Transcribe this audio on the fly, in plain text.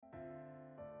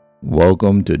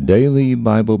Welcome to Daily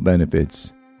Bible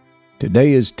Benefits.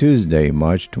 Today is Tuesday,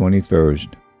 March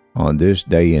 21st. On this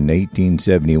day in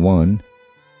 1871,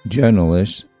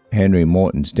 journalist Henry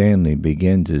Morton Stanley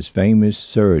begins his famous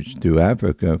search through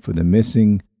Africa for the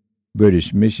missing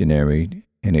British missionary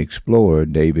and explorer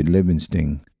David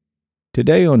Livingstone.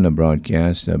 Today on the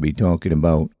broadcast, I'll be talking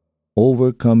about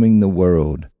overcoming the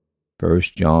world. 1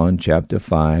 John chapter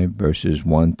 5, verses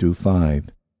 1 through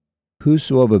 5.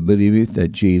 Whosoever believeth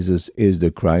that Jesus is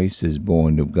the Christ is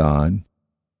born of God,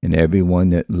 and every one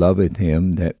that loveth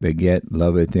him that begat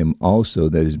loveth him also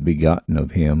that is begotten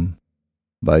of him.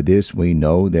 By this we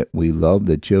know that we love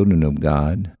the children of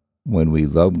God, when we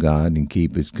love God and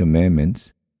keep his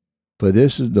commandments. For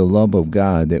this is the love of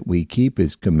God, that we keep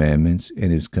his commandments,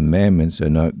 and his commandments are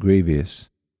not grievous.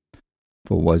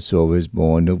 For whatsoever is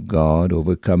born of God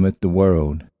overcometh the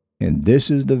world, and this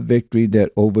is the victory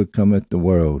that overcometh the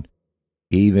world,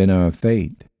 even our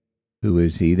faith. Who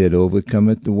is he that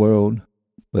overcometh the world,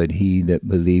 but he that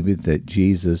believeth that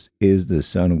Jesus is the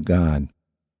Son of God?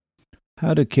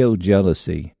 How to kill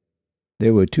jealousy.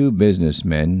 There were two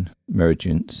businessmen,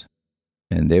 merchants,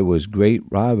 and there was great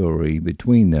rivalry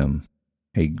between them,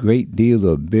 a great deal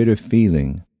of bitter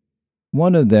feeling.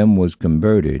 One of them was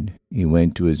converted. He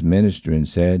went to his minister and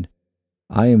said,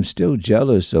 "I am still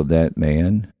jealous of that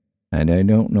man, and I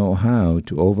don't know how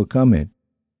to overcome it."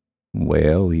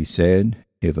 "Well," he said,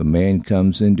 "if a man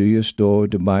comes into your store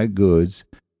to buy goods,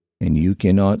 and you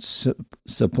cannot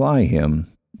supply him,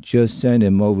 just send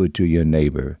him over to your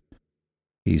neighbor."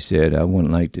 He said, "I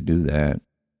wouldn't like to do that."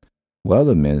 "Well,"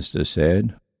 the minister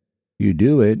said, "you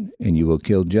do it, and you will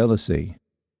kill jealousy."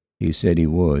 He said he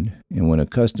would, and when a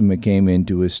customer came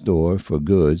into his store for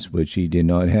goods which he did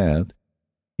not have,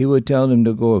 he would tell him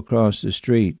to go across the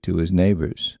street to his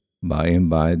neighbor's. By and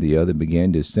by, the other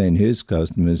began to send his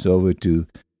customers over to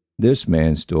this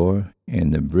man's store,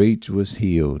 and the breach was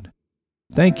healed.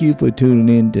 Thank you for tuning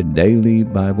in to Daily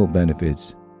Bible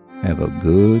Benefits. Have a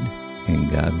good and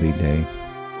godly day.